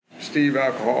Steve,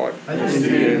 alcoholic.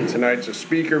 And tonight's a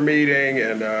speaker meeting,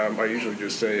 and I usually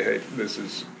just say, hey, this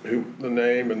is the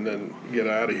name, and then get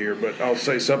out of here. But I'll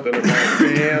say something about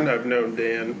Dan. I've known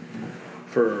Dan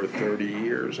for 30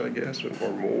 years, I guess,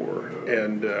 or more.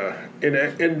 And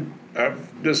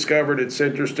I've discovered it's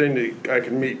interesting that I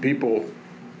can meet people,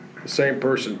 the same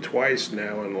person twice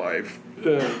now in life,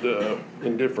 and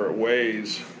in different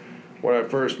ways. When I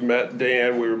first met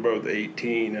Dan, we were both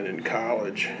 18 and in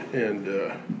college,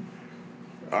 and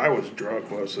I was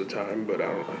drunk most of the time, but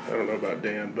I don't know about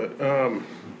Dan. But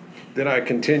then I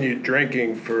continued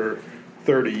drinking for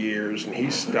 30 years, and he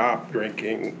stopped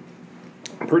drinking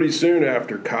pretty soon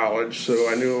after college. So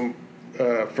I knew him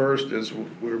first as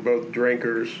we were both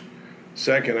drinkers.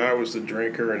 Second, I was the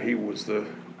drinker, and he was the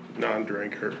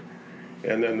non-drinker.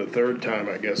 And then the third time,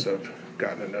 I guess I've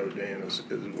gotten to know Dan is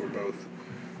we're both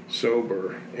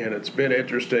sober, and it's been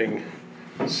interesting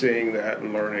seeing that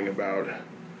and learning about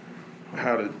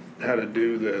how to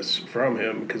do this from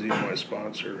him, because he's my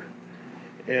sponsor,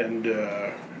 and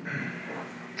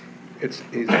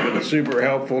he's been super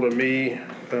helpful to me.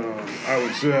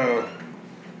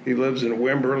 He lives in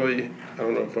Wimberley. I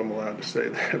don't know if I'm allowed to say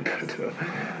that, but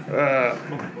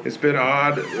it's been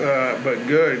odd, but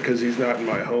good, because he's not in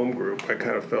my home group. I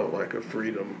kind of felt like a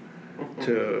freedom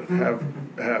to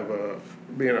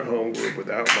be in a home group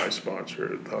without my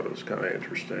sponsor. I thought it was kind of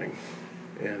interesting.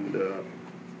 And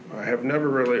I have never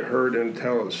really heard him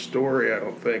tell a story, I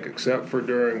don't think, except for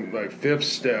during my fifth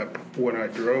step when I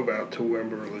drove out to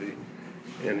Wimberley,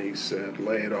 and he said,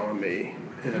 lay it on me.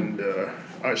 And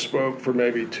I spoke for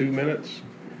maybe 2 minutes,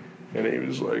 and he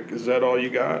was like, is that all you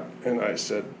got? And I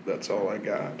said, that's all I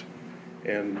got.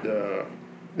 And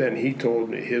then he told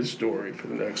me his story for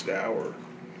the next hour,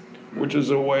 which is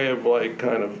a way of like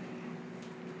kind of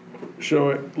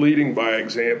leading by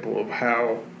example of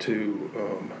how to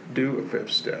do a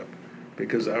fifth step,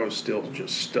 because I was still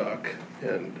just stuck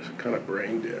and kind of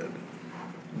brain dead.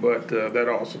 But that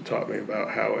also taught me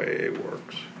about how AA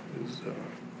works.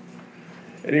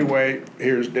 Anyway,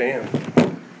 here's Dan.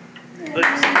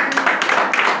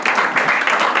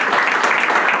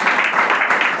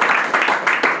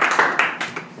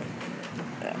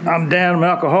 I'm Dan, I'm an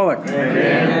alcoholic.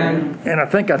 Amen. And I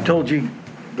think I told you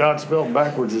God spelled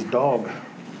backwards is dog.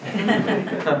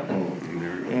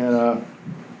 And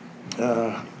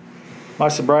my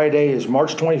sobriety date is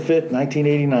March 25th,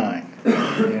 1989.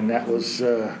 And that was,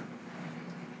 I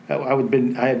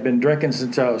had been drinking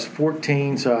since I was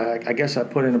 14, so I guess I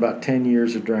put in about 10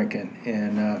 years of drinking.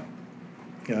 And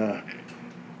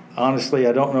honestly,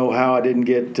 I don't know how I didn't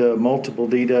get multiple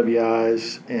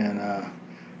DWIs, and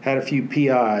had a few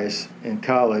PIs in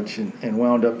college, and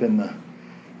wound up in the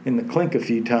clink a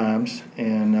few times,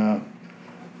 and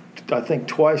I think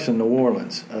twice in New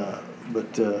Orleans,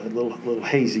 but a little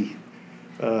hazy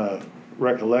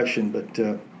recollection. But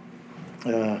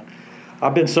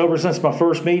I've been sober since my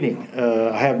first meeting.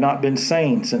 I have not been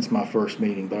sane since my first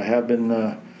meeting, but I have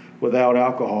been without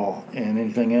alcohol and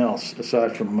anything else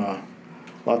aside from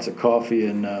lots of coffee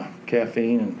and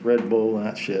caffeine and Red Bull and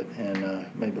that shit, and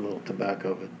maybe a little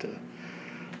tobacco. But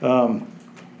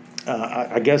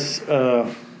I guess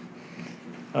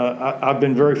I've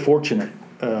been very fortunate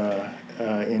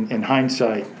in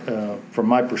hindsight, from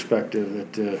my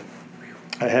perspective, that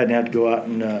I hadn't had to go out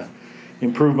and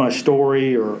improve my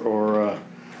story or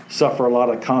suffer a lot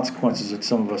of consequences that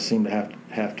some of us seem to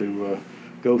have to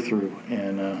go through.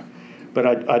 And but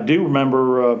I do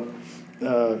remember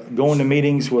going to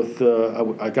meetings with.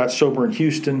 I got sober in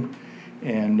Houston,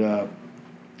 and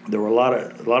there were a lot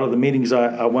of the meetings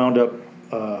I wound up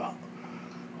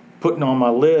putting on my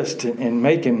list and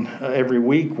making every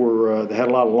week were they had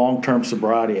a lot of long-term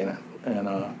sobriety in it, and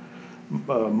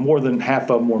more than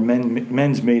half of them were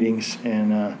men's meetings,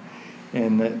 and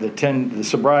the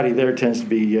sobriety there tends to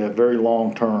be very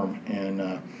long-term, and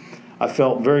I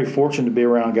felt very fortunate to be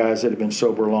around guys that had been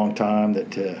sober a long time,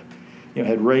 that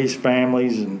had raised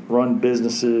families and run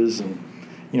businesses and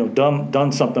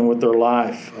done something with their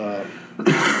life,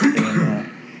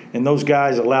 and those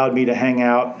guys allowed me to hang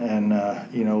out, and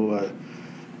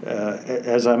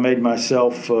as I made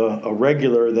myself a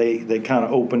regular, they kind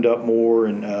of opened up more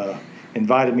and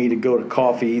invited me to go to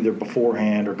coffee either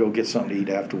beforehand or go get something to eat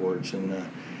afterwards,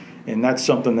 and that's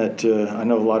something that I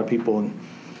know a lot of people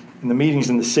in the meetings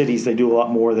in the cities, they do a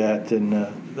lot more of that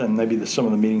than maybe some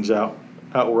of the meetings out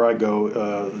where I go.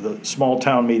 The small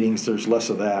town meetings, there's less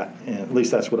of that, and at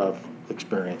least that's what I've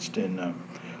experienced, and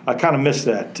I kind of miss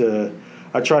that.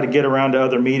 I try to get around to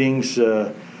other meetings,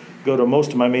 go to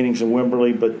most of my meetings in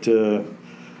Wimberley, but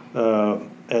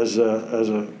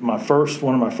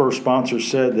one of my first sponsors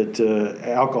said that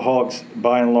alcoholics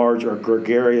by and large are a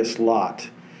gregarious lot,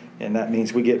 and that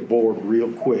means we get bored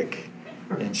real quick.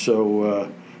 And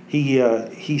so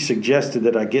he suggested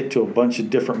that I get to a bunch of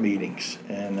different meetings,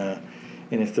 and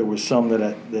if there was some that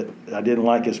I didn't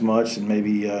like as much, and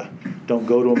maybe don't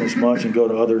go to them as much, and go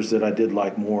to others that I did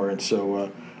like more. And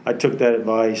so I took that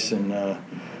advice, and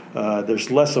there's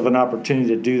less of an opportunity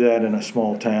to do that in a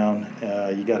small town.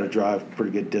 You got to drive a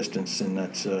pretty good distance, and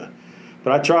that's.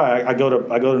 But I try. I go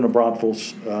to New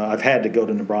Braunfels. I've had to go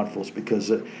to New Braunfels because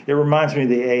it reminds me of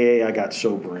the AA I got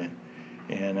sober in,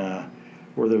 and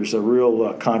where there's a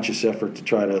real conscious effort to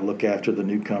try to look after the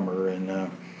newcomer. And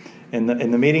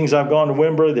in the meetings I've gone to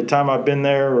Wimbra, the time I've been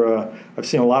there, I've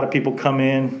seen a lot of people come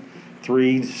in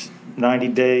 90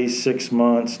 days, 6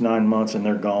 months, 9 months, and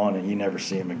they're gone, and you never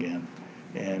see them again.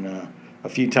 And a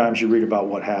few times you read about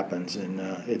what happens, and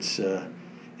it's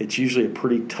usually a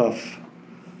pretty tough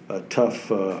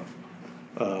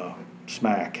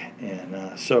smack.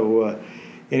 And so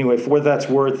anyway, for what that's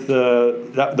worth,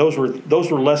 those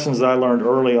were lessons that I learned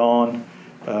early on.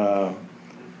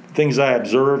 Things I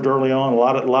observed early on. A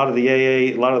lot of the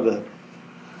AA, a lot of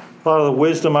the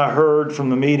wisdom I heard from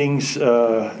the meetings.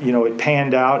 It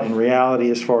panned out in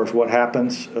reality as far as what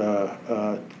happens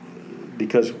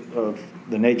because of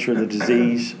the nature of the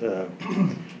disease.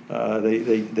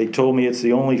 They told me it's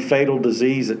the only fatal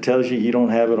disease that tells you don't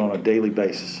have it on a daily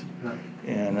basis.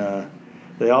 And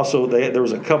there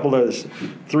was a couple of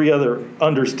 3 other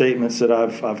understatements that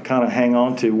I've kind of hang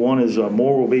on to. One is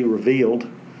more will be revealed.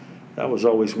 That was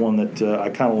always one that I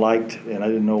kind of liked, and I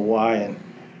didn't know why,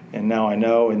 and now I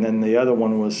know. And then the other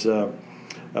one was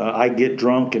I get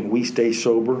drunk and we stay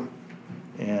sober.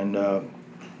 And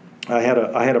I had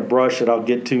a brush that I'll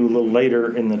get to a little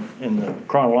later in the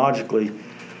chronologically.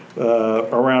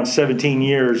 Around 17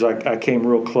 years, I came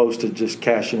real close to just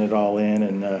cashing it all in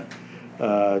and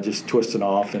just twisting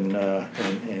off and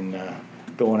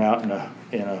going out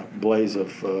in a blaze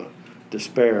of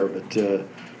despair. But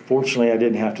fortunately, I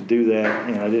didn't have to do that,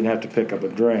 and I didn't have to pick up a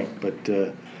drink. But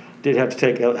did have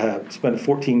to spend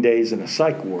 14 days in a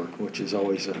psych ward, which is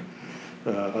always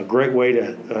a great way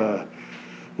to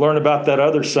learn about that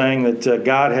other saying that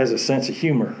God has a sense of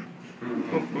humor.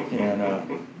 And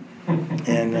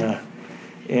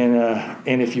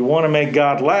if you want to make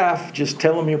God laugh, just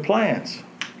tell him your plans.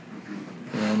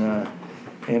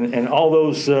 And all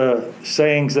those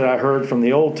sayings that I heard from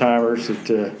the old timers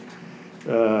that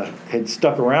had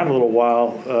stuck around a little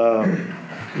while,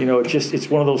 it's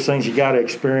one of those things you got to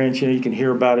experience. You can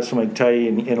hear about it, somebody tell you,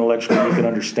 and intellectually you can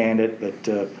understand it,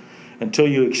 but until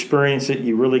you experience it,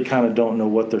 you really kind of don't know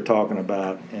what they're talking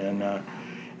about.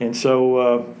 And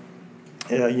so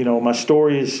my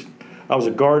story is, I was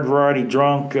a garden variety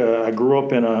drunk. I grew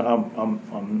up in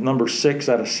I'm number 6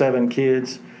 out of 7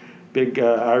 kids, big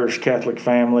Irish Catholic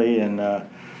family, and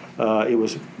it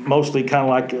was mostly kind of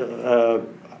like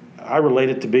I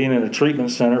related to being in a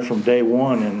treatment center from day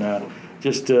one. And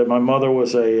my mother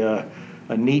was a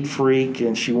neat freak,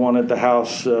 and she wanted the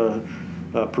house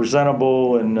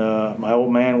presentable. And my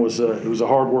old man was a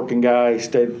hardworking guy. He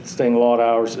staying a lot of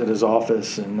hours at his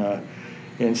office,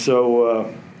 and so.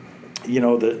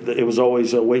 It was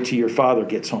always wait till your father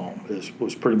gets home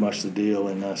was pretty much the deal,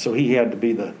 and so he had to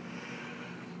be the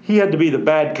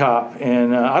bad cop,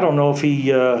 and I don't know if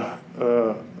he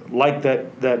liked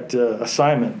that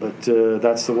assignment, but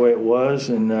that's the way it was,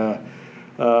 and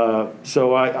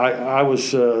so I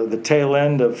was the tail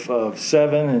end of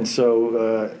 7, and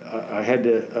so I had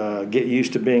to get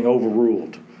used to being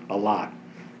overruled a lot,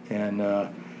 and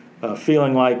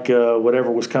feeling like whatever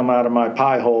was coming out of my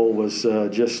pie hole was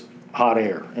just hot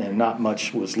air, and not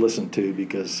much was listened to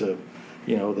because the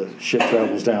shit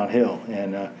travels downhill,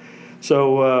 and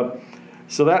so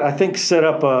that I think set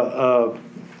up a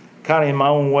kind of in my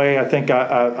own way. I think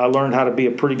I learned how to be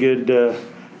a pretty good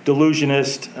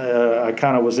delusionist. I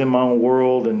kind of was in my own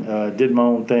world and did my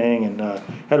own thing, and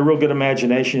had a real good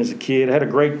imagination as a kid. I had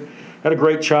a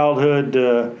great childhood.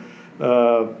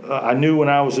 I knew when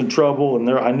I was in trouble, and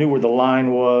I knew where the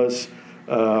line was.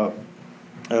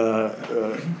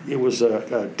 It was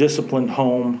a disciplined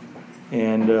home,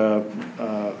 and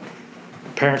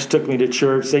parents took me to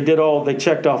church. They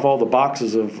checked off all the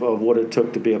boxes of what it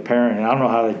took to be a parent, and I don't know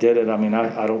how they did it. I mean,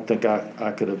 I don't think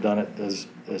I could have done it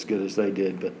as good as they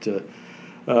did, but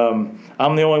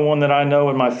I'm the only one that I know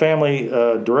in my family,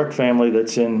 direct family,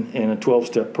 that's in a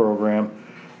 12-step program.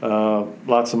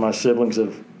 Lots of my siblings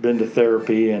have been to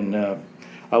therapy, and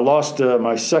I lost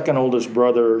my second oldest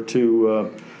brother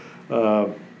to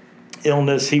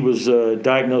illness. He was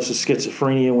diagnosed with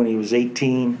schizophrenia when he was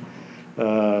 18.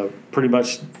 pretty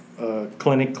much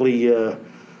clinically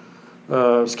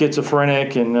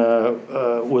schizophrenic, and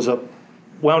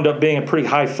wound up being a pretty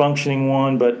high functioning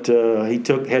one, but he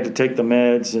had to take the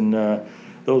meds, and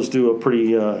those do a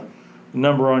pretty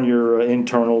number on your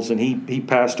internals, and he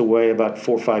passed away about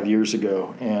 4 or 5 years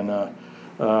ago. And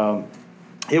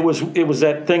it was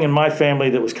that thing in my family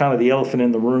that was kind of the elephant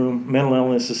in the room. Mental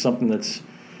illness is something that's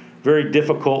very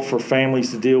difficult for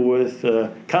families to deal with,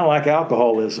 kind of like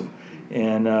alcoholism.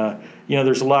 And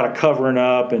there's a lot of covering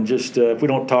up, and just if we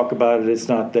don't talk about it, it's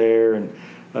not there. And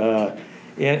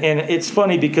it's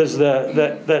funny because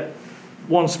that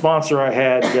one sponsor I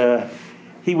had,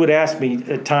 he would ask me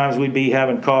at times, we'd be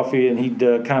having coffee, and he'd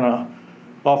kind of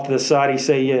off to the side, he'd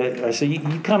say, "Yeah," I say, "You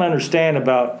kind of understand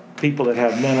about people that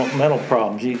have mental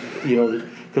problems,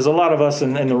 because a lot of us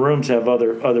in the rooms have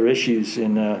other issues,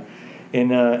 and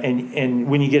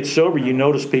when you get sober, you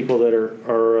notice people that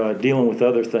are dealing with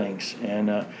other things, and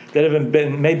that have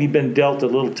maybe been dealt a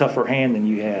little tougher hand than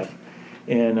you have."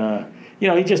 And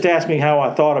he just asked me how I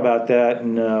thought about that,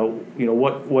 and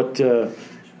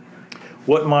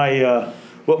what my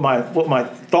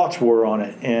thoughts were on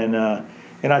it, and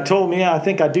I told him, I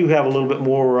think I do have a little bit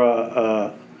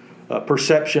more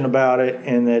perception about it,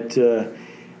 and that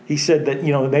he said that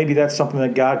maybe that's something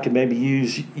that God could maybe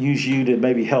use you to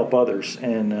maybe help others,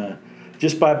 and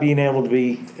just by being able to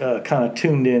be kind of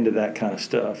tuned into that kind of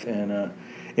stuff, and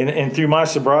through my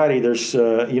sobriety, there's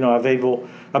I've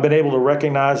been able to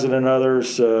recognize it in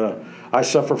others. I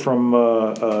suffer from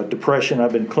depression.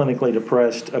 I've been clinically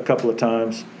depressed a couple of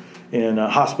times and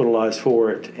hospitalized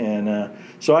for it, and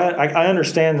so I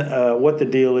understand what the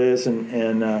deal is,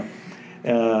 and I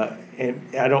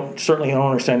certainly don't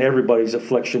understand everybody's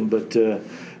affliction, but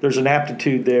there's an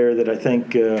aptitude there that I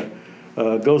think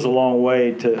goes a long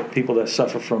way to people that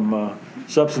suffer from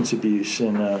substance abuse,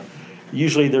 and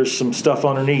usually there's some stuff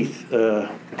underneath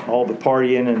all the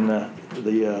partying and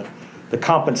the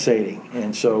compensating,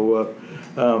 and so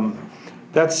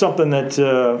that's something that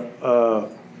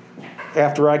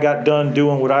after I got done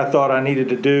doing what I thought I needed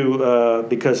to do,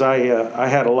 because I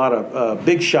had a lot of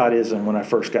big shotism when I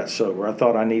first got sober. I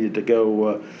thought I needed to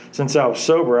go, since I was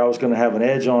sober, I was going to have an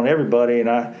edge on everybody, and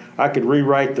I could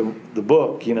rewrite the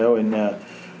book, and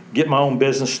get my own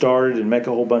business started and make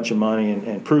a whole bunch of money,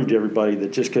 and prove to everybody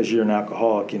that just because you're an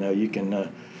alcoholic, you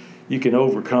can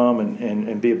overcome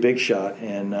and be a big shot.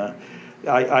 And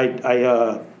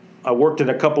I worked in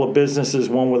a couple of businesses,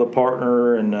 one with a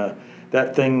partner, and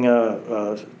that thing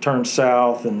turned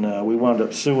south, and we wound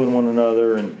up suing one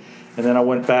another, and then I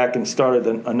went back and started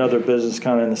another business,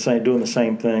 kind of doing the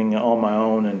same thing on my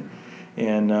own,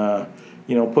 and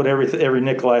put every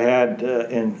nickel I had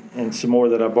and some more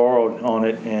that I borrowed on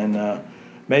it, and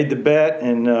made the bet,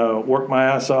 and worked my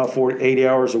ass off 80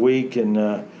 hours a week,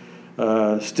 and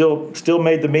still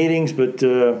made the meetings, but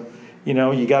you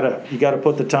gotta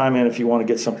put the time in if you want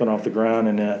to get something off the ground,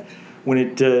 and when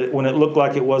it looked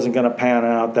like it wasn't going to pan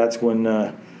out, that's when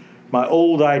my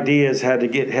old ideas had to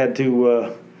be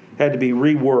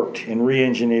reworked and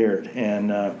re-engineered,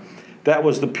 and that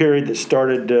was the period that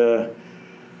started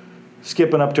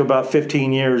skipping up to about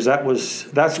 15 years.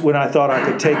 That's when I thought I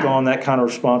could take on that kind of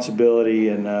responsibility,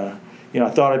 and I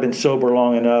thought I'd been sober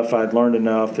long enough, I'd learned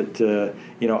enough that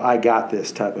I got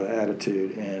this type of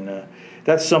attitude, and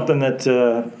that's something that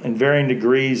in varying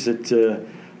degrees that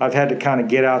I've had to kind of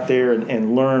get out there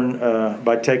and learn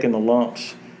by taking the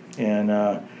lumps, and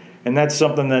that's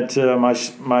something that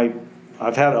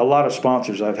I've had a lot of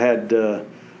sponsors. I've had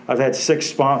 6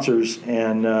 sponsors,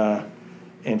 and 5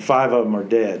 of them are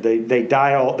dead. They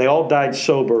all died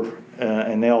sober,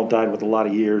 and they all died with a lot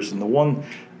of years. And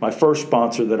my first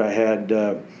sponsor that I had,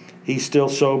 he's still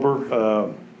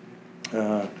sober.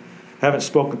 Haven't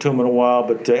spoken to him in a while,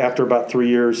 but after about 3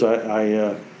 years,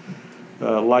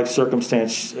 life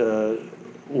circumstance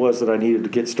was that I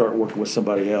needed to start working with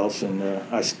somebody else, and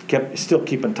I still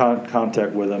keep in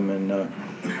contact with him, and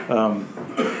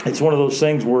it's one of those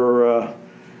things where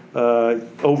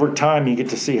over time you get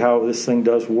to see how this thing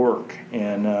does work,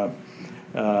 and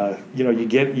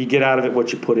you get out of it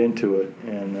what you put into it,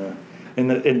 and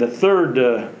the third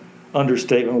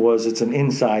understatement was it's an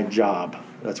inside job.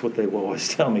 That's what they will always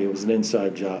tell me. It was an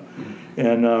inside job,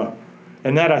 and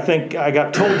that I think I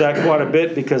got told that quite a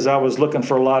bit because I was looking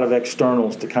for a lot of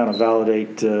externals to kind of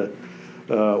validate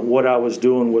what I was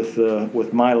doing with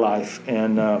my life,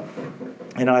 and I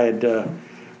had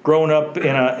grown up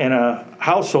in a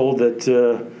household that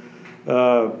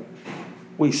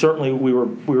we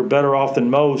were better off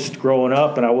than most growing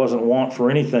up, and I wasn't want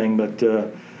for anything. But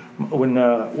when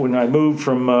I moved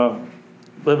from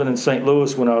living in St.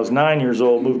 Louis when I was 9 years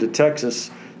old, moved to Texas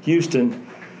Houston,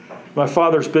 my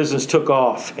father's business took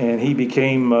off, and he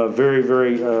became very,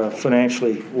 very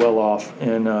financially well off,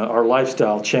 and our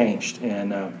lifestyle changed.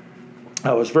 And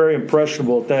I was very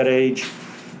impressionable at that age,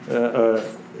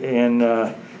 and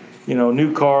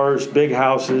new cars, big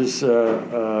houses,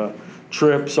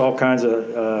 trips, all kinds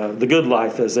of the good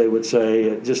life, as they would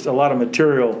say, just a lot of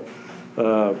material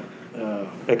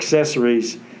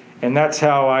accessories. And that's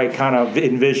how I kind of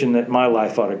envisioned that my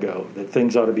life ought to go, that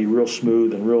things ought to be real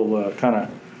smooth and real kind of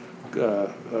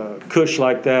cush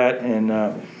like that. And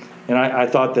I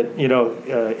thought that,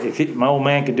 if my old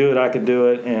man could do it, I could do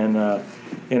it. And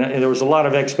there was a lot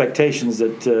of expectations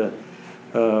that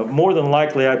more than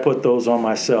likely I put those on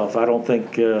myself. I don't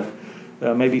think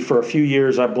maybe for a few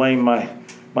years I blamed my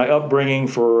upbringing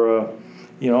for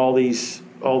all these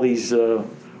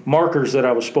markers that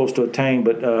I was supposed to attain.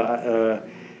 But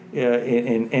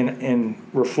in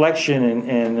reflection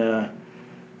and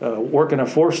working a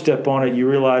fourth step on it, you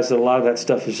realize that a lot of that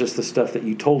stuff is just the stuff that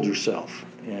you told yourself,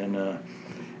 and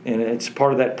it's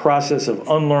part of that process of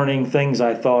unlearning things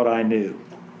I thought I knew,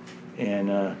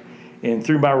 and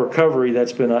through my recovery,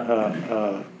 that's been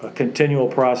a continual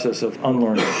process of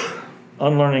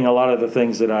unlearning a lot of the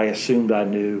things that I assumed I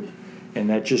knew, and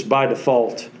that just by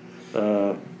default,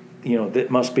 that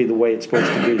must be the way it's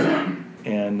supposed to be,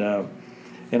 and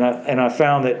I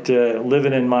found that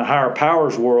living in my higher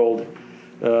powers world,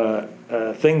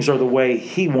 things are the way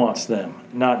he wants them,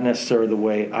 not necessarily the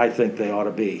way I think they ought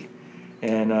to be.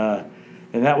 And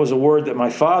that was a word that my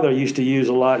father used to use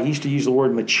a lot. He used to use the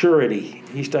word maturity.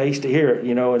 I used to hear it,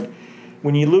 and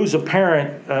when you lose a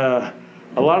parent, a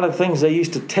lot of the things they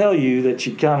used to tell you that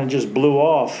you kind of just blew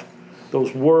off,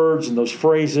 those words and those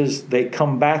phrases, they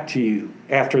come back to you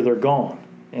after they're gone.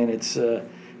 And it's an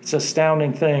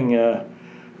astounding thing.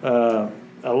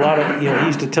 A lot of, he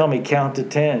used to tell me count to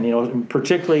 10,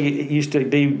 particularly it used to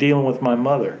be dealing with my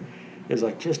mother. It was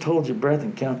like, just hold your breath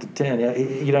and count to 10.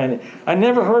 And I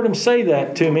never heard him say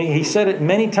that to me. He said it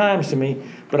many times to me,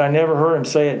 but I never heard him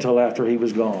say it until after he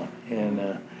was gone. And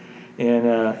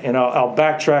I'll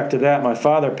backtrack to that. My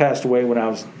father passed away when I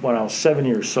was 7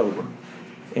 years sober.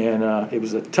 And it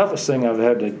was the toughest thing I've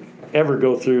had to ever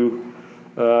go through.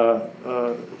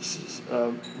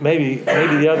 Maybe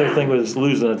the other thing was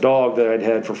losing a dog that I'd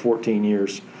had for 14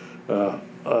 years,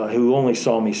 who only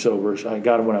saw me sober. I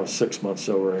got him when I was 6 months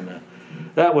sober, and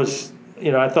that was,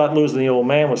 I thought losing the old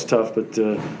man was tough, but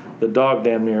the dog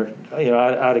damn near,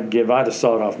 I'd have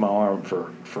sawed off my arm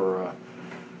for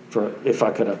if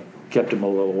I could have kept him a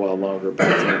little while longer.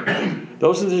 But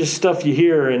those are just stuff you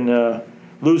hear, and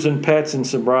losing pets and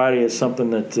sobriety is something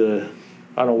that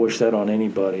I don't wish that on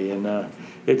anybody, and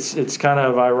it's kind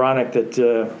of ironic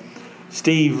that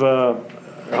Steve, I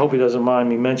hope he doesn't mind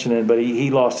me mentioning it, but he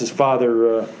lost his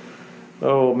father,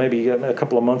 maybe a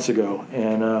couple of months ago,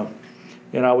 and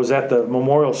I was at the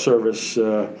memorial service,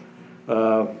 and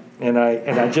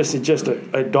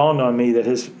it dawned on me that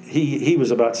he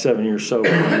was about 7 years sober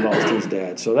when he lost his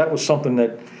dad. So that was something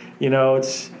that,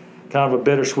 it's kind of a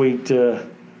bittersweet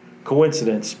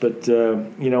coincidence, but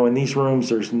in these rooms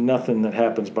there's nothing that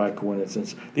happens by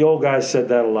coincidence. The old guys said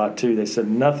that a lot too. They said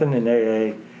nothing in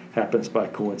AA happens by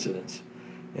coincidence,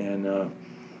 and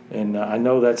I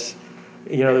know that's,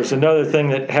 there's another thing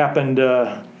that happened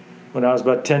when I was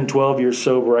about 10, 12 years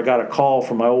sober. I got a call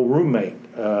from my old roommate.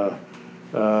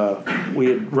 We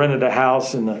had rented a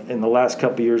house in the last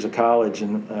couple of years of college,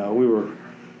 and we were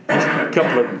just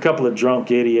a couple of drunk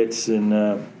idiots,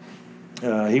 and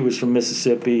he was from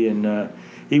Mississippi, and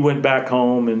he went back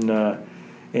home, and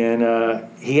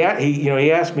he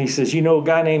asked me. He says, "You know a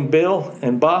guy named Bill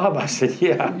and Bob?" I said,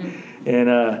 "Yeah."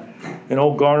 And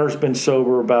old Garner's been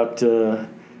sober about.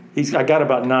 I got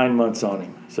about 9 months on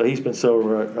him, so he's been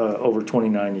sober over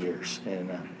 29 years. And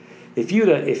if you'd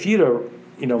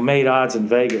made odds in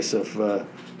Vegas of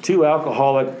two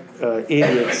alcoholic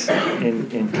idiots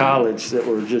in college that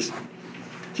were just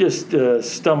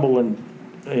stumbling,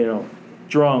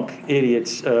 drunk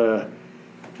idiots, that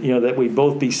we'd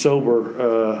both be sober,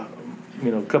 a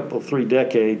couple, 3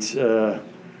 decades.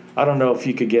 I don't know if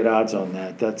you could get odds on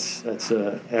that. That's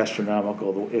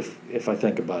astronomical if I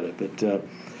think about it. But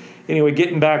anyway,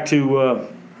 getting back to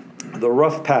the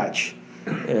rough patch.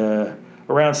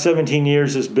 Around 17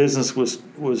 years, this business was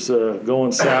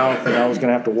going south, and I was going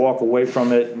to have to walk away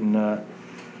from it, and a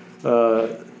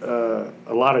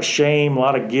lot of shame, a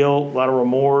lot of guilt, a lot of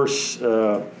remorse.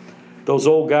 Those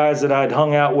old guys that I'd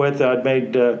hung out with, that I'd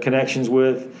made connections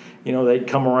with, they'd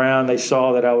come around. They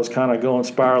saw that I was kind of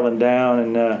spiraling down,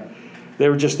 and they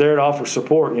were just there to offer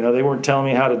support. They weren't telling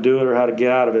me how to do it or how to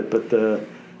get out of it, but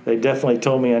they definitely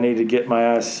told me I needed to get my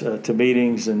ass to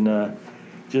meetings and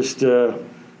just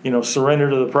surrender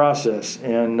to the process.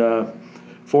 And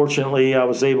fortunately, I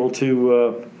was able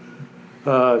to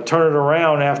turn it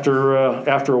around after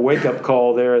a wake-up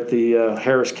call there at the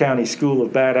Harris County School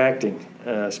of Bad Acting.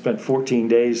 Spent 14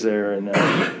 days there, and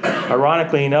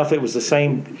ironically enough, it was the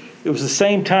same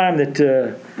time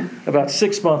that about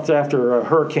 6 months after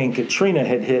Hurricane Katrina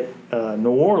had hit New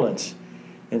Orleans,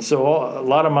 and so a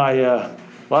lot of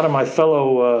my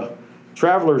fellow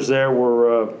travelers there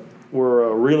were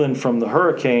reeling from the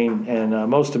hurricane, and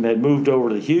most of them had moved over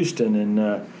to Houston,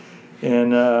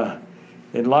 and a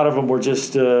lot of them were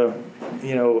just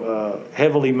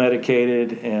heavily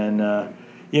medicated, and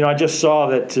I just saw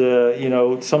that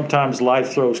sometimes life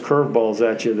throws curveballs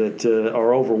at you that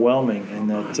are overwhelming, and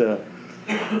that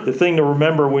the thing to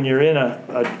remember when you're in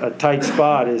a tight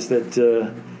spot is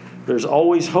that there's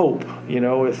always hope.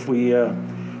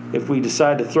 If we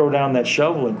decide to throw down that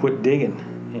shovel and quit digging,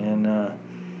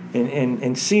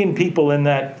 and seeing people in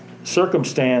that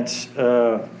circumstance,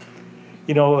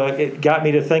 it got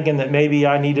me to thinking that maybe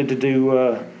I needed to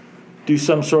do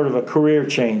some sort of a career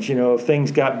change. If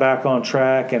things got back on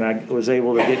track and I was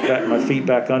able to get my feet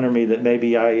back under me, that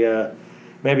maybe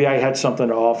I had something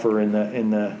to offer in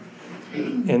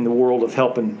the world of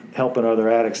helping other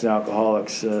addicts and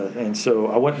alcoholics. And so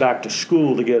I went back to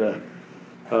school to get a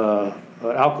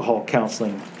alcohol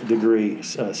counseling degree,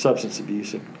 substance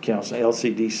abuse counseling,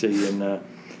 LCDC, and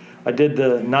I did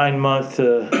the 9-month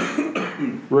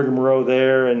rigmarole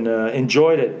there and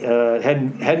enjoyed it.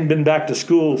 Hadn't been back to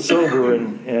school sober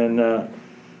in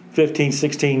 15,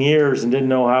 16 years, and didn't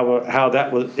know how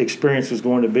that experience was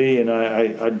going to be. And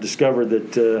I discovered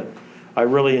that I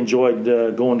really enjoyed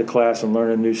going to class and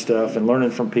learning new stuff and learning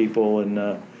from people.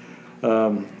 And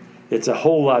it's a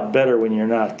whole lot better when you're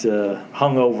not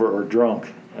hungover or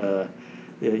drunk.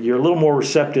 You're a little more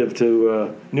receptive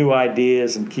to new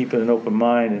ideas and keeping an open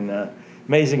mind, and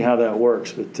amazing how that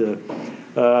works. But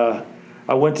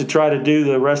I went to try to do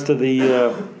the rest of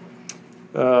the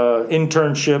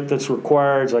internship that's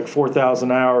required. It's like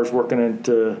 4,000 hours working at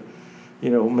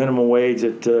minimum wage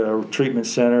at a treatment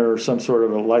center or some sort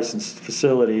of a licensed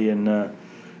facility, and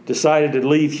decided to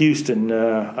leave Houston.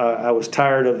 I was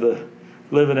tired of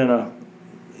living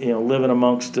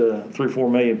amongst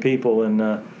 3-4 million people,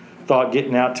 and thought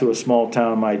getting out to a small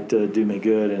town might do me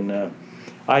good. And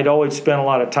I'd always spent a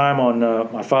lot of time on.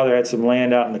 My father had some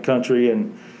land out in the country,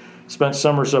 and spent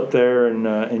summers up there, and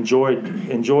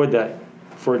enjoyed that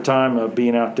for a time,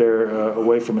 being out there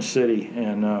away from a city.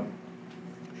 And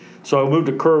so I moved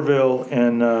to Kerrville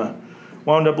and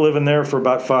wound up living there for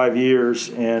about 5 years,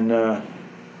 and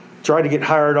tried to get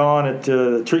hired on at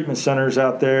the treatment centers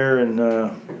out there, and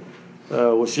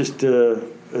was just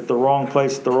at the wrong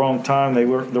place at the wrong time. There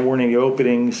weren't any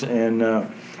openings, and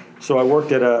so I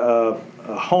worked at a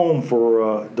home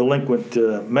for delinquent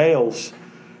males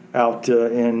out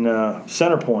in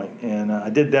Centerpoint, and I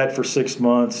did that for 6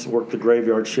 months. Worked the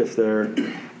graveyard shift there,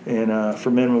 and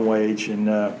for minimum wage, and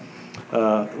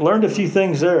learned a few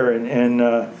things there,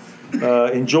 and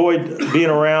enjoyed being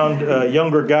around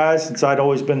younger guys. Since I'd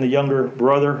always been the younger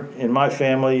brother in my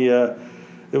family, there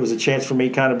was a chance for me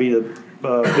kind of be the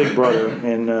big brother,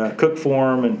 and cook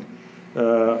for them, and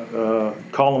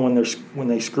call them when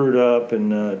they screwed up,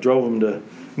 and drove them to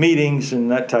meetings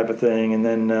and that type of thing. And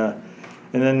then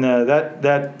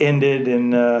that ended,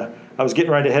 and I was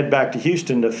getting ready to head back to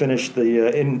Houston to finish the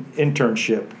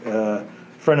internship. A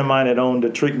friend of mine had owned a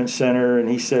treatment center, and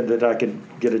he said that I could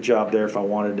get a job there if I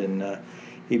wanted, and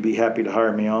he'd be happy to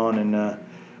hire me on. And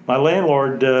my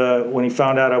landlord, when he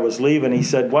found out I was leaving, he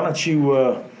said, why don't you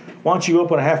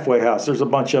open a halfway house? There's a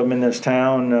bunch of them in this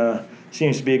town.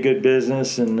 Seems to be a good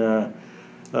business. And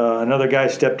another guy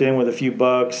stepped in with a few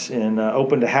bucks and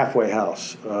opened a halfway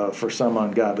house for some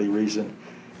ungodly reason.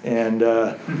 And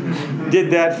did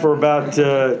that for about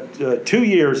 2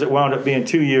 years. It wound up being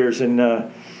 2 years. And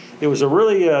it was a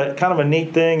really kind of a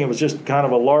neat thing. It was just kind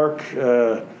of a lark,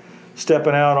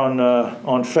 stepping out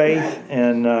on faith.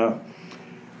 And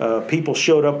people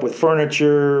showed up with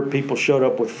furniture. People showed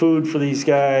up with food for these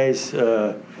guys.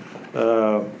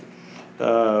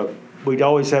 We'd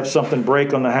always have something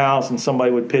break on the house, and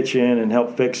somebody would pitch in and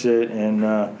help fix it. And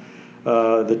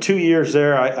the 2 years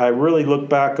there, I really look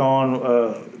back on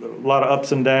a lot of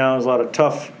ups and downs, a lot of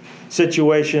tough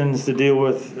situations to deal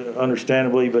with,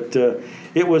 understandably. But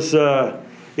it was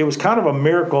kind of a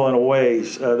miracle in a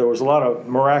ways. There was a lot of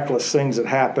miraculous things that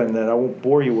happened that I won't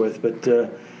bore you with, but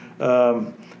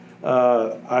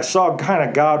I saw kind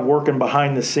of God working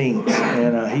behind the scenes,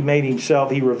 and He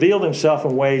revealed Himself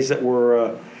in ways that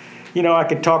were, I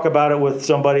could talk about it with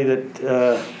somebody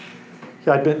that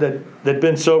They'd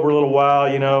been sober a little while,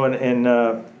 and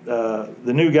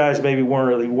the new guys maybe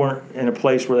weren't in a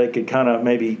place where they could kind of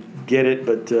maybe get it,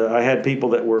 but I had people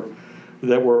that were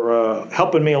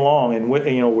helping me along, and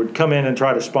would come in and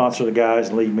try to sponsor the guys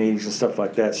and lead meetings and stuff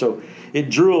like that. So it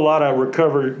drew a lot of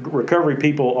recovery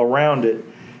people around it,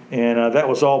 and that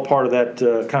was all part of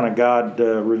that kind of God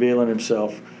revealing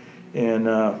Himself in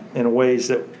ways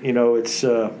that it's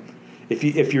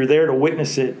if you're there to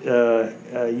witness it,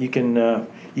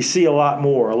 you see a lot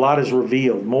more. A lot is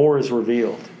revealed. More is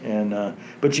revealed,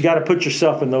 but you got to put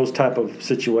yourself in those type of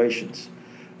situations.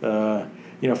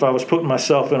 If I was putting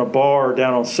myself in a bar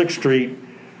down on 6th Street,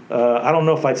 I don't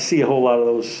know if I'd see a whole lot of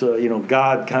those,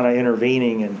 God kind of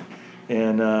intervening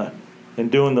and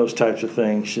doing those types of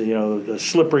things. The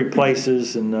slippery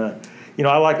places, and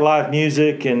I like live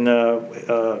music, and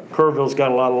Kerrville's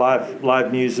got a lot of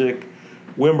live music.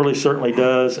 Wimberley certainly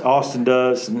does. Austin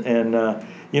does, and I'd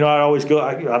always go.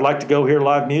 I'd like to go hear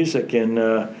live music, and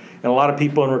a lot of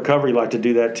people in recovery like to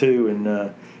do that too,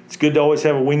 and. It's good to always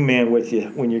have a wingman with you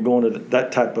when you're going to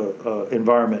that type of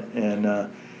environment,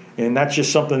 and that's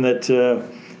just something that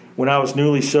when I was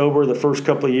newly sober, the first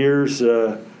couple of years,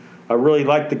 I really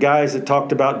liked the guys that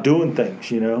talked about doing things,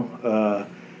 doing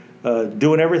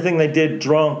everything they did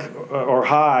drunk or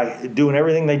high, doing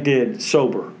everything they did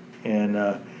sober, and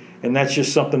that's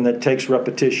just something that takes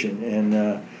repetition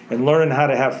and learning how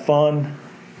to have fun,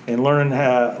 and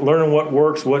learning what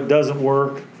works, what doesn't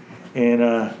work,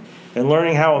 and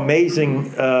learning how amazing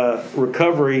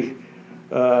recovery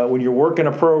when you're working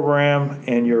a program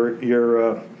and you're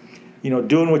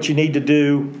doing what you need to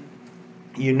do,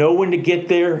 when to get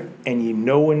there and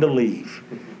when to leave,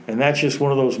 and that's just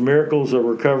one of those miracles of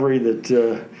recovery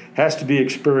that has to be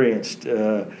experienced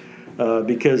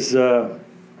because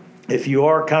if you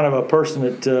are kind of a person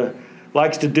that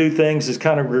likes to do things, is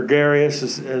kind of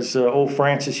gregarious, as old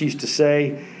Francis used to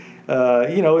say.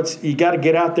 You got to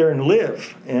get out there and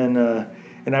live, and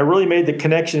I really made the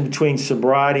connection between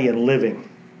sobriety and living,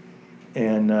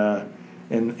 and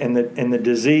the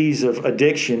disease of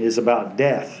addiction is about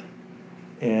death,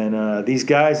 and these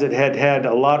guys that had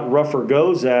a lot rougher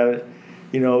goes at it,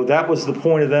 that was the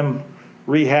point of them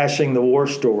rehashing the war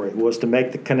story, was to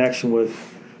make the connection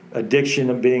with addiction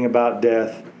and being about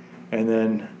death, and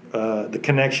then the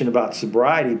connection about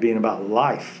sobriety being about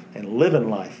life and living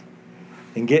life.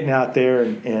 And getting out there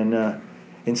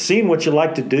and seeing what you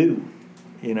like to do,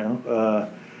 there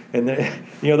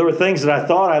were things that I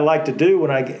thought I liked to do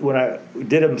when I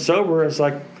did them sober. It's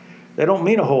like they don't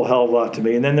mean a whole hell of a lot to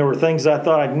me. And then there were things I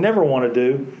thought I'd never want to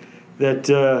do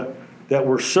that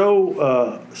were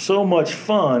so much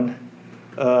fun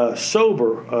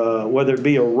sober. Whether it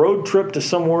be a road trip to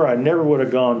somewhere I never would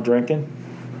have gone drinking,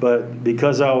 but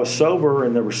because I was sober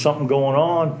and there was something going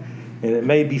on. And it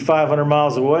may be 500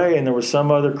 miles away, and there was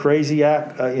some other crazy,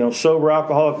 sober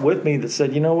alcoholic with me that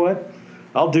said, "You know what?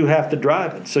 I'll do half the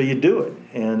driving." So you do it,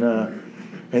 and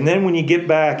then when you get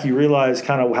back, you realize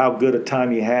kind of how good a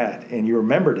time you had, and you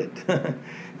remembered it,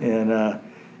 and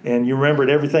you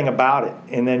remembered everything about it,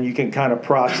 and then you can kind of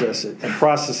process it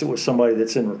with somebody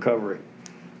that's in recovery,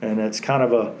 and it's kind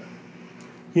of a,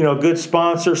 good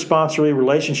sponsoree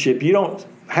relationship.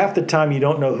 Half the time you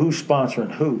don't know who's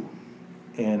sponsoring who.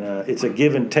 And it's a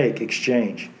give and take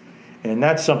exchange, and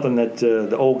that's something that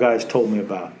the old guys told me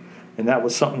about, and that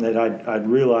was something that I'd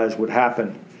realized would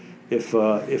happen if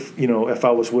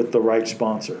I was with the right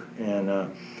sponsor, and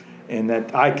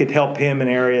that I could help him in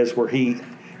areas where he,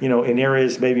 in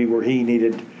areas maybe where he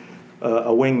needed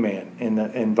a wingman,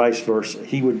 and vice versa.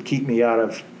 He would keep me out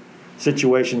of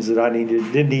situations that I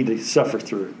didn't need to suffer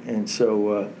through, and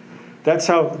so that's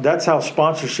how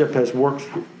sponsorship has worked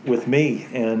with me,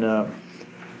 and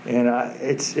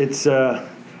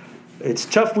it's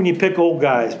tough when you pick old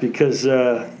guys because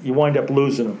you wind up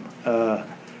losing them.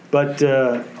 But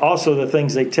also the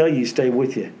things they tell you stay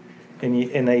with you,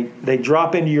 and they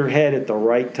drop into your head at the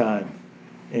right time,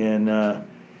 and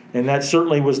that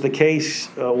certainly was the case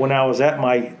when I was at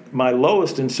my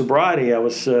lowest in sobriety. I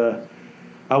was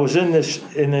in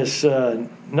this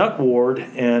nut ward,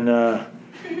 and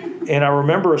I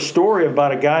remember a story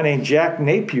about a guy named Jack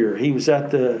Napier. He was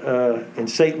at in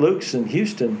St. Luke's in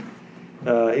Houston.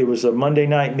 It was a Monday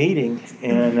night meeting,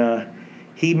 and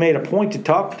he made a point to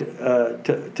talk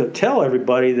to tell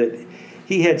everybody that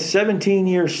he had 17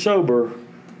 years sober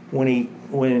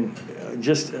when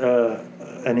just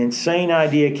an insane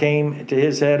idea came to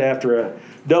his head after a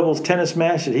doubles tennis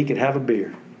match that he could have a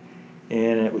beer.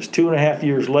 And it was 2.5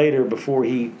 years later before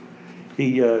he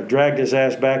dragged his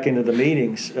ass back into the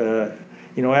meetings.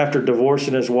 after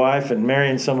divorcing his wife and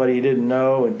marrying somebody he didn't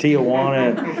know in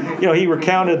Tijuana. And, he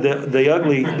recounted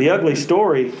the ugly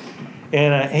story.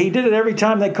 And he did it every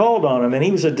time they called on him. And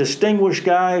he was a distinguished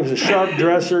guy. He was a sharp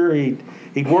dresser.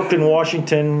 He'd worked in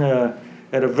Washington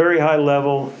at a very high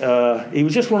level. He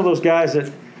was just one of those guys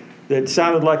that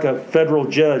sounded like a federal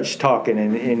judge talking.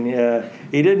 And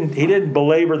he didn't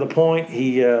belabor the point.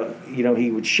 He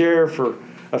would share for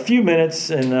a few minutes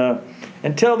and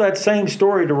tell that same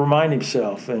story to remind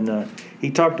himself. And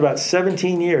he talked about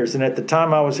 17 years. And at the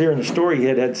time I was hearing the story, he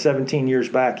had 17 years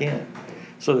back in.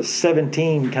 So the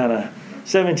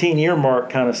 17-year mark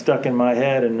kind of stuck in my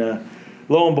head. And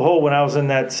lo and behold, when I was in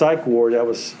that psych ward, I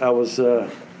was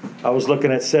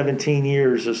looking at 17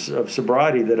 years of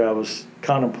sobriety that I was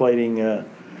contemplating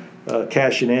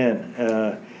cashing in.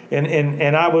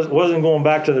 And I wasn't going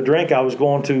back to the drink. I was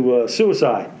going to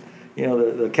suicide.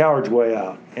 The coward's way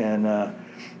out. And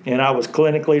I was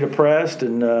clinically depressed,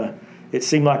 and it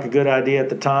seemed like a good idea at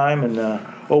the time. And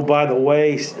by the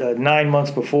way, 9 months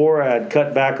before, I had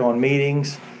cut back on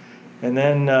meetings. And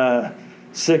then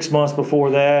 6 months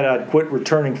before that, I'd quit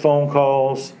returning phone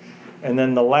calls. And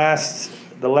then the last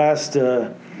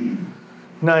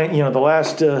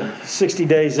 60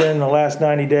 days in, the last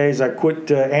 90 days, I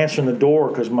quit answering the door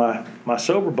because my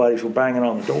sober buddies were banging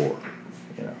on the door.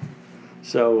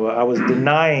 So I was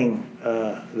denying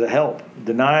the help,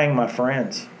 denying my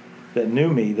friends that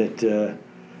knew me that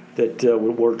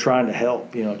were trying to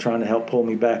help, trying to help pull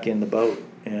me back in the boat.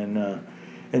 And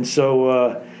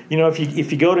so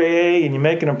if you go to AA and you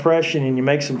make an impression and you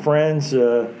make some friends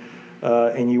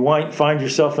and you find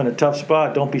yourself in a tough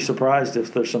spot, don't be surprised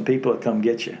if there's some people that come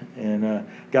get you. And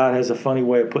God has a funny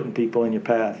way of putting people in your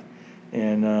path,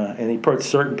 and He puts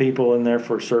certain people in there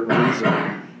for a certain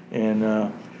reason.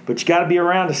 But you got to be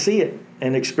around to see it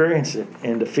and experience it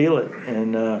and to feel it.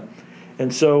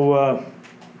 And so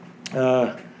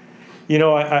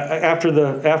after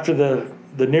the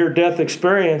near-death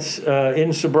experience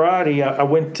in sobriety, I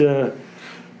went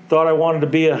thought I wanted to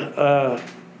be a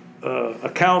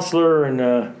counselor, and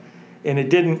it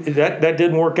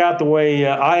didn't work out the way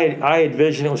I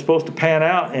envisioned it was supposed to pan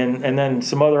out. And then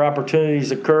some other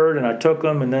opportunities occurred, and I took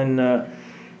them. And then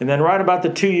right about the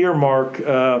 2-year mark,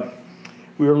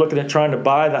 we were looking at trying to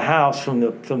buy the house from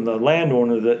the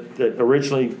landowner that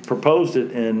originally proposed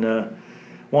it, and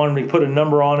wanted me to put a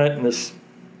number on it. And this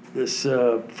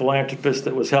philanthropist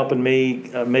that was helping me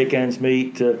make ends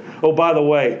meet. By the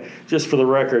way, just for the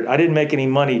record, I didn't make any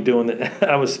money doing it.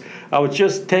 I was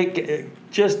just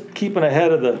keeping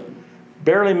ahead of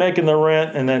barely making the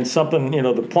rent, and then something,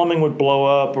 the plumbing would blow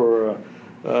up, or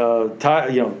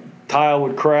tile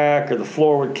would crack, or the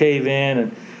floor would cave in,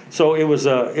 and so it was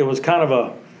kind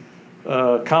of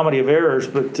a comedy of errors.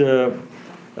 But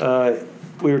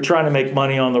we were trying to make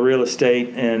money on the real estate,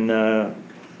 and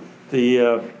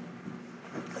the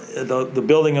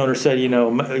building owner said,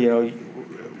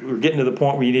 we're getting to the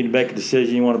point where you need to make a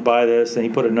decision. You want to buy this, and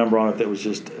he put a number on it that was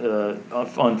just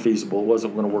unfeasible. It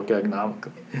wasn't going to work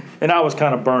economically, and I was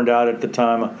kind of burned out at the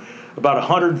time. About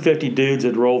 150 dudes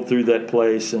had rolled through that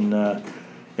place, and I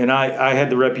had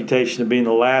the reputation of being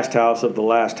the last house of the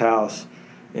last house.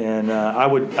 And I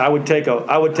would take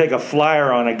a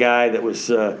flyer on a guy that was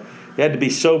he had to be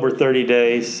sober 30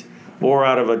 days or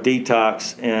out of a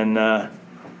detox, and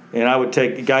I would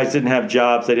take guys didn't have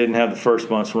jobs, they didn't have the first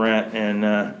month's rent, and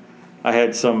I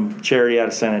had some charity out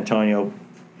of San Antonio.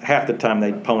 Half the time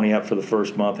they'd pony up for the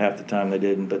first month, half the time they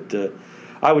didn't. But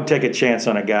I would take a chance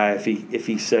on a guy if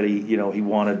he said he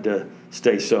wanted to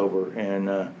stay sober, and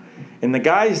the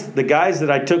guys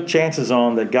that I took chances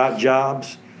on that got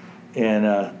jobs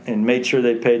and made sure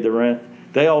they paid the rent,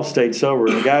 they all stayed sober.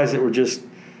 And the guys that were just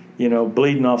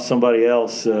bleeding off somebody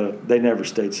else, they never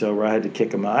stayed sober. I had to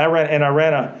kick them out.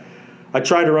 I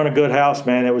tried to run a good house,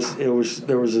 man. There was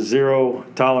a zero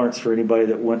tolerance for anybody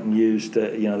that went and used.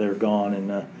 They're gone,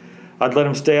 and I'd let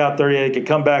them stay out 30 days. They could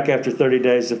come back after 30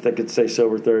 days if they could stay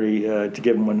sober 30 to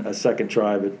give them a second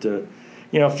try. But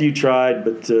a few tried,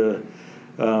 but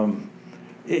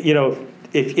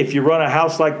if you run a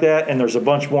house like that and there's a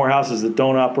bunch more houses that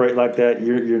don't operate like that,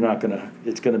 you're not gonna.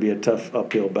 It's gonna be a tough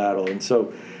uphill battle. And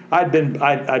so I'd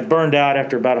burned out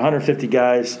after about 150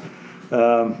 guys.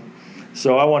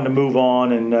 So I wanted to move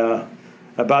on, and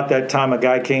about that time a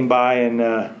guy came by and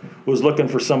was looking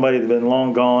for somebody that had been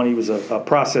long gone. He was a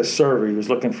process server. He was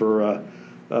looking for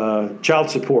child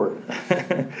support,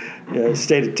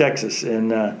 state of Texas.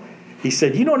 And he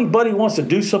said, anybody who wants to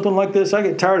do something like this? I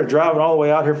get tired of driving all the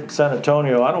way out here from San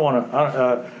Antonio. I don't want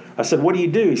to. I said, what do you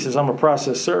do? He says, I'm a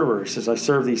process server. He says, I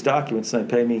serve these documents, and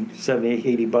they pay me $70,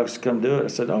 $80 to come do it. I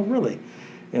said, oh, really?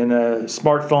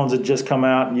 smartphones had just come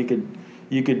out, and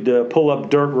you could pull up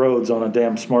dirt roads on a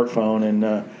damn smartphone,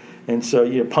 and so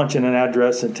you punch in an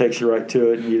address and it takes you right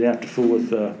to it, and you didn't have to fool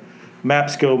with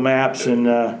Maps. And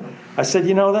I said,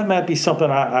 that might be something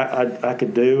I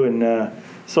could do, and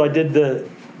so I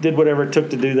did whatever it took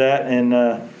to do that, and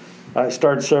I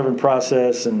started serving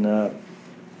process, and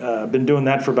been doing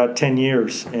that for about 10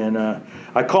 years, and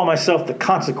I call myself the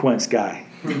consequence guy.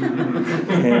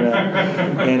 and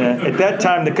at that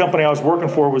time, the company I was working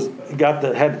for had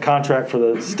the contract for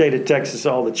the state of Texas,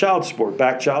 all the child support,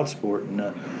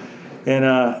 and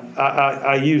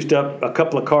I used up a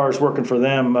couple of cars working for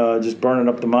them, just burning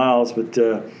up the miles,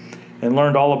 and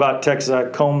learned all about Texas. I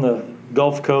combed the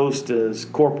Gulf Coast,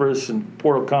 Corpus and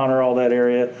Port O'Connor, all that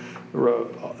area.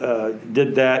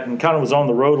 Did that and kind of was on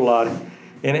the road a lot,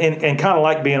 and kind of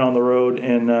liked being on the road.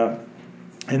 And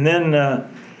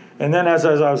then as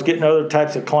I was getting other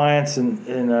types of clients,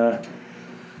 and I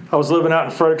was living out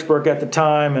in Fredericksburg at the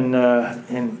time,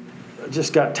 and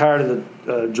just got tired of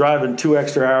the driving 2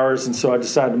 extra hours, and so I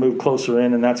decided to move closer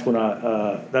in, and that's when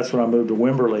I moved to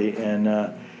Wimberley. And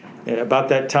about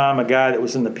that time, a guy that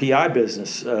was in the PI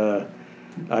business,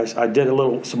 I did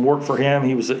some work for him.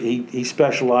 He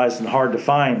specialized in hard to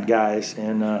find guys,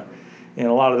 and a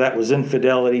lot of that was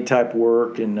infidelity type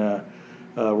work and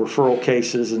referral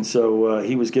cases, and so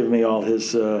he was giving me all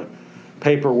his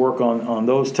paperwork on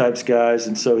those types of guys,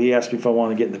 and so he asked me if I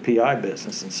wanted to get in the PI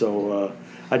business, and so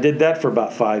I did that for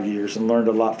about 5 years and learned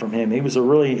a lot from him. He was a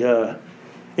really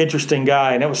interesting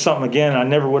guy, and it was something, again, I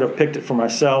never would have picked it for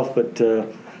myself, but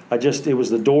it was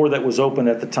the door that was open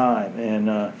at the time,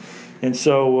 and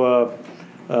so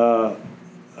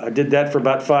I did that for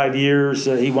about 5 years.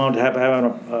 He wound up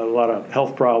having a lot of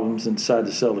health problems and decided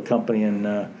to sell the company, and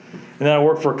then I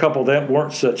worked for a couple that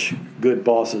weren't such good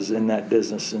bosses in that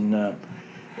business, and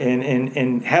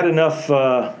had enough,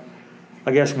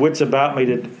 I guess, wits about me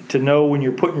to know when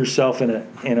you're putting yourself in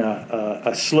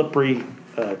a slippery,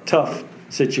 tough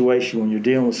situation, when you're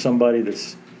dealing with somebody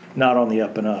that's not on the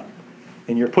up and up,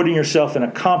 and you're putting yourself in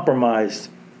a compromised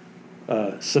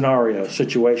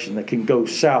situation that can go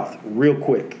south real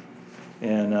quick,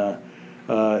 and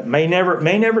may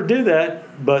never do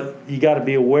that, but you got to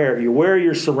be aware. You're aware of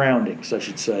your surroundings, I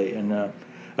should say. And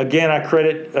again, I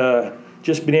credit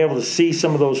just being able to see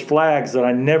some of those flags that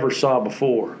I never saw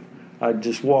before. I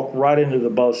just walked right into the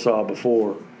buzzsaw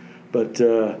before, but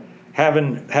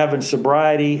having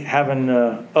sobriety, having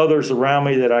others around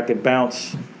me that I could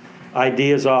bounce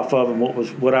ideas off of, and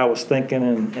what I was thinking,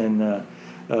 and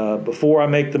before I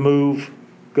make the move,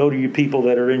 go to you people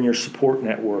that are in your support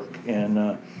network.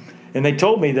 And they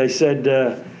told me, they said,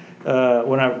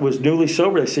 when I was newly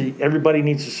sober, they said everybody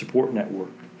needs a support network,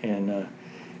 and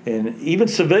even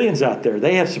civilians out there,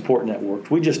 they have support networks.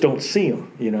 We just don't see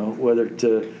them, whether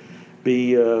to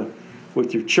be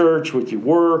with your church, with your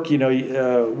work.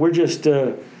 We're just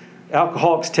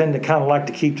alcoholics tend to kind of like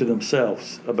to keep to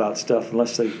themselves about stuff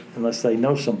unless they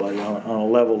know somebody on a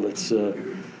level that's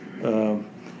and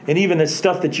even it's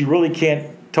stuff that you really can't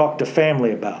talk to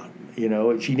family about. You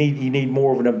need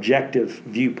more of an objective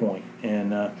viewpoint,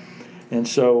 and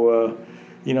so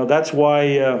that's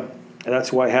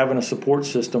why having a support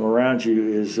system around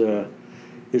you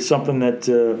is something that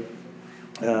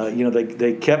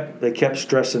they kept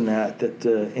stressing that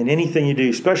in anything you do,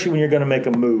 especially when you're going to make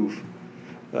a move,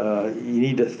 you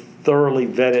need to thoroughly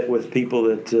vet it with people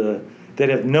that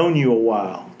have known you a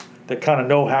while, that kind of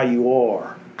know how you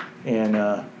are,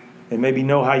 and maybe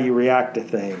know how you react to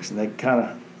things, and they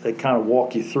kind of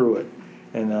walk you through it,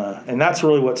 and that's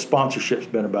really what sponsorship's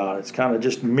been about. It's kind of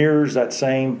just mirrors that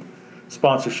same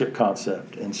sponsorship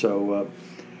concept. And so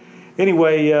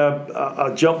anyway,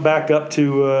 I'll jump back up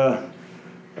to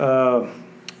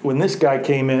when this guy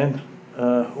came in.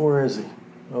 Where is he?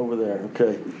 Over there.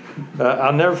 Okay.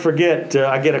 I'll never forget.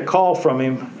 I get a call from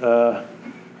him,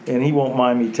 and he won't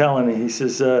mind me telling him. He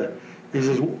says,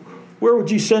 "Where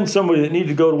would you send somebody that needed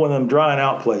to go to one of them drying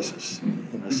out places?"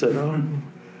 And I said,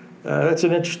 that's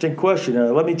an interesting question.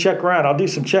 Let me check around. I'll do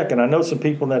some checking. I know some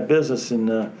people in that business, and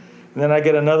then I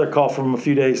get another call from him a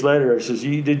few days later. He says,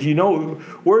 "Did you know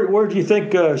where do you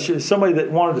think somebody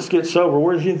that wanted to get sober?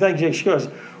 Where do you think she goes?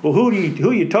 Well, who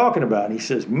are you talking about?" And he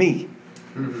says, "Me."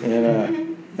 And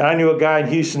I knew a guy in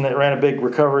Houston that ran a big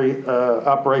recovery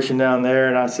operation down there,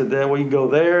 and I said, "Well, you can go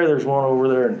there. There's one over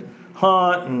there in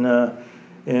Hunt,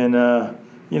 and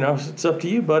it's up to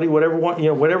you, buddy. Whatever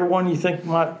one you think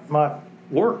might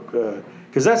work."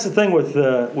 Because that's the thing with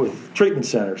treatment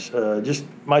centers. Just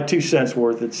my 2 cents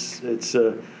worth. It's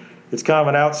kind of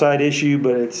an outside issue,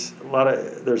 but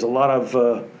there's a lot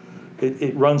of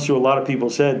it runs through a lot of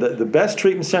people's head that the best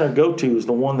treatment center to go to is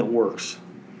the one that works.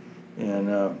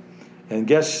 And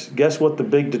guess what the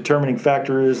big determining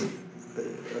factor is,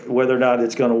 whether or not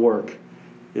it's going to work.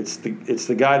 It's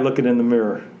the guy looking in the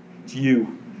mirror. It's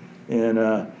you. And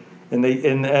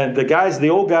the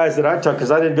old guys that I took,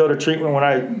 because I didn't go to treatment when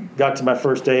I got to my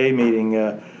first AA meeting.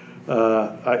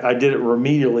 I did it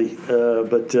remedially,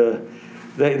 but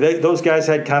those guys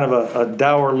had kind of a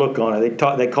dour look on it.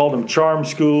 They called them charm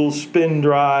schools, spin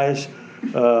dries,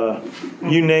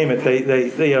 you name it.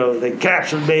 They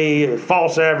captured me,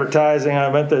 false advertising. I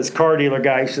met this car dealer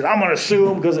guy. He said, "I'm going to sue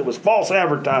him because it was false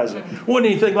advertising. Wasn't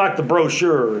anything like the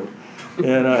brochure."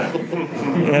 And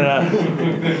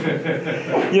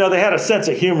they had a sense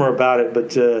of humor about it, but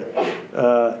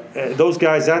those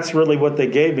guys, that's really what they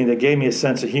gave me. They gave me a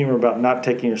sense of humor about not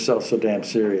taking yourself so damn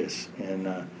serious. And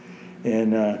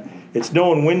it's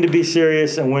knowing when to be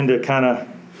serious and when to kind of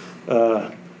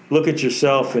look at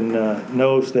yourself and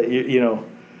knows that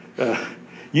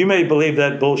you may believe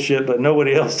that bullshit, but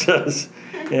nobody else does.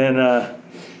 And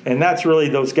that's really,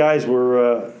 those guys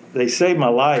were. They saved my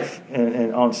life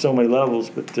and on so many levels.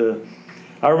 But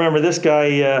I remember this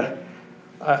guy.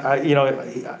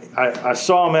 I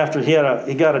saw him after he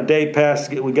got a day pass.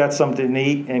 We got something to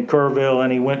eat in Kerrville,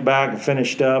 and he went back and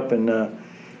finished up. And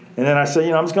then I said,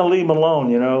 I'm just going to leave him alone.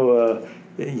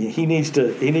 He needs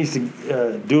to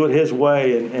do it his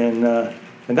way.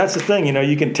 And that's the thing.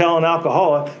 You can tell an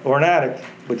alcoholic or an addict,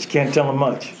 but you can't tell them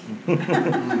much.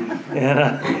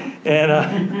 And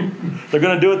they're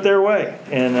going to do it their way.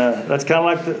 And that's kind of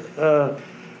like the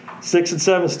 6 and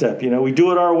 7 step. We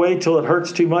do it our way till it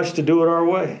hurts too much to do it our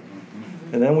way.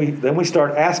 And then we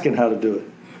start asking how to do it.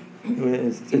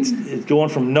 It's going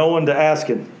from knowing to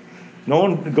asking.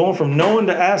 Going from knowing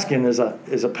to asking is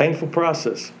a painful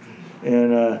process.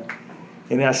 And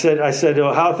I said,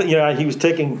 well, how he was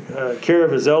taking care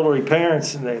of his elderly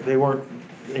parents, and they weren't,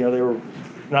 they were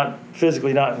not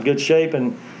physically not in good shape.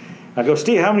 And I go,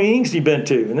 "Steve, how many meetings have you been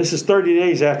to?" And this is 30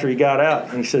 days after he got out.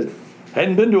 And he said,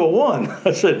 "Hadn't been to a one."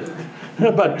 I said, I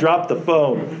about dropped the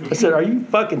phone. I said, "Are you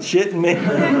fucking shitting me?"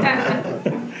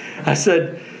 I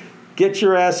said, "Get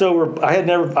your ass over." I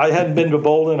hadn't been to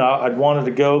Bolden. I'd wanted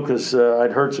to go because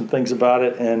I'd heard some things about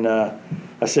it. And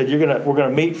I said, we're gonna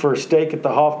meet for a steak at the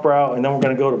Hofbrau, and then we're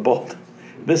gonna go to Bolden.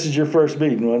 This is your first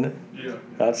meeting, wasn't it? Yeah.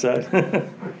 Outside.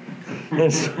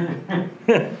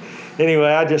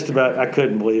 Anyway, I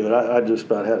couldn't believe it. I just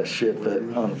about had a shit fit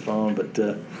on the phone, but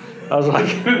I was like,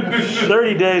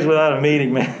 30 days without a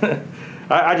meeting, man.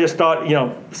 I just thought,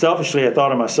 selfishly, I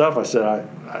thought of myself. I said,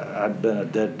 I've been a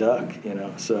dead duck,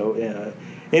 So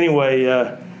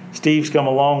anyway, Steve's come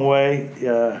a long way.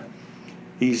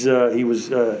 He was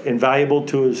invaluable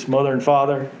to his mother and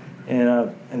father,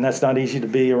 and that's not easy to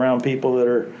be around people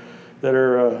that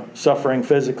are suffering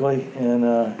physically. And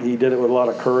he did it with a lot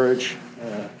of courage.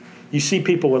 You see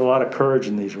people with a lot of courage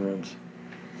in these rooms.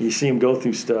 You see them go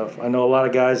through stuff. I know a lot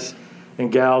of guys and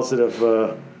gals that have,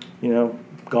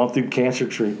 gone through cancer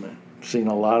treatment. I've seen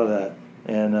a lot of that,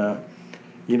 and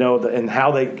and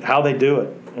how they do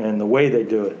it and the way they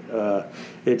do it.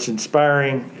 It's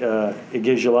inspiring. It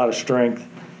gives you a lot of strength,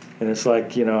 and it's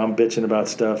like I'm bitching about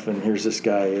stuff, and here's this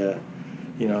guy,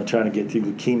 trying to get through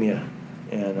leukemia,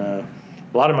 and a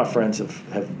lot of my friends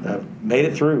have made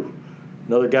it through.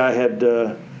 Another guy had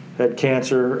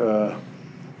cancer,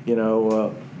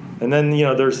 and then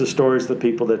there's the stories of the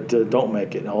people that don't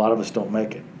make it. And a lot of us don't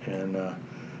make it, and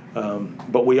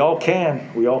but we all can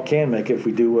make it if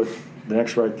we do the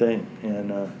next right thing,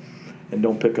 and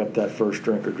don't pick up that first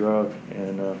drink or drug.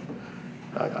 And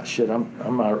I'm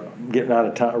getting out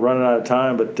of time, running out of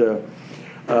time, but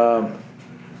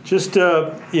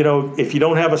if you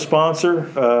don't have a sponsor,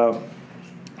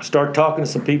 start talking to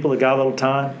some people that got a little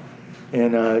time.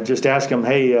 And just ask them,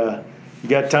 hey, you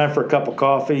got time for a cup of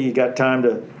coffee? You got time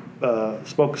to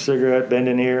smoke a cigarette, bend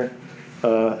an ear?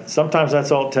 Sometimes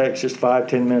that's all it takes, just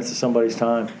 5-10 minutes of somebody's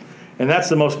time. And that's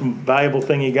the most valuable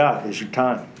thing you got is your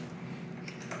time.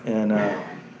 And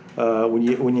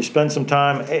when you spend some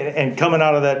time and coming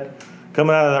out of that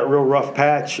real rough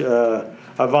patch, I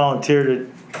volunteered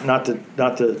not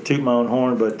to toot my own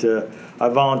horn, but I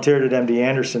volunteered at MD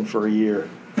Anderson for a year.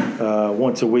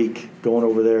 Once a week, going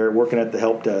over there, working at the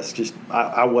help desk.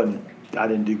 I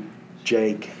didn't do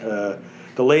Jake. The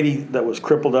lady that was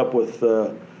crippled up with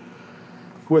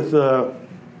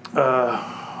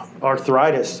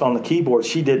arthritis on the keyboard,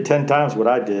 she did 10 times what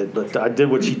I did, but I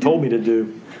did what she told me to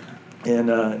do.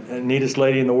 And neatest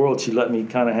lady in the world, she let me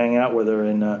kind of hang out with her,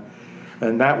 and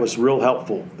that was real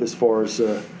helpful as far as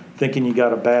thinking you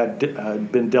got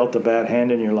been dealt a bad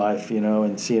hand in your life,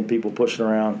 and seeing people pushing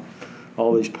around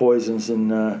all these poisons,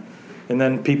 and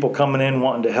then people coming in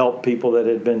wanting to help people that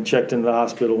had been checked into the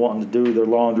hospital, wanting to do their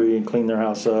laundry and clean their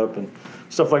house up and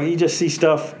stuff like that. You just see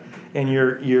stuff, and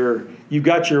you've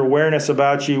got your awareness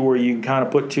about you where you can kind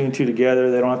of put two and two together.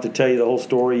 They don't have to tell you the whole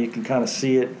story. You can kind of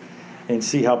see it and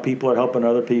see how people are helping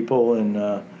other people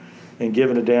and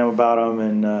giving a damn about them,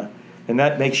 and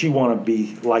that makes you want to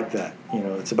be like that.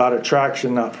 It's about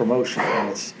attraction, not promotion.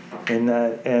 And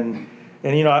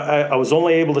I was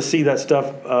only able to see that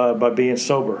stuff by being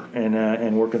sober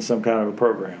and working some kind of a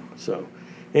program. So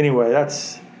anyway,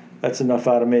 that's enough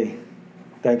out of me.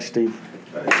 Thanks, Steve.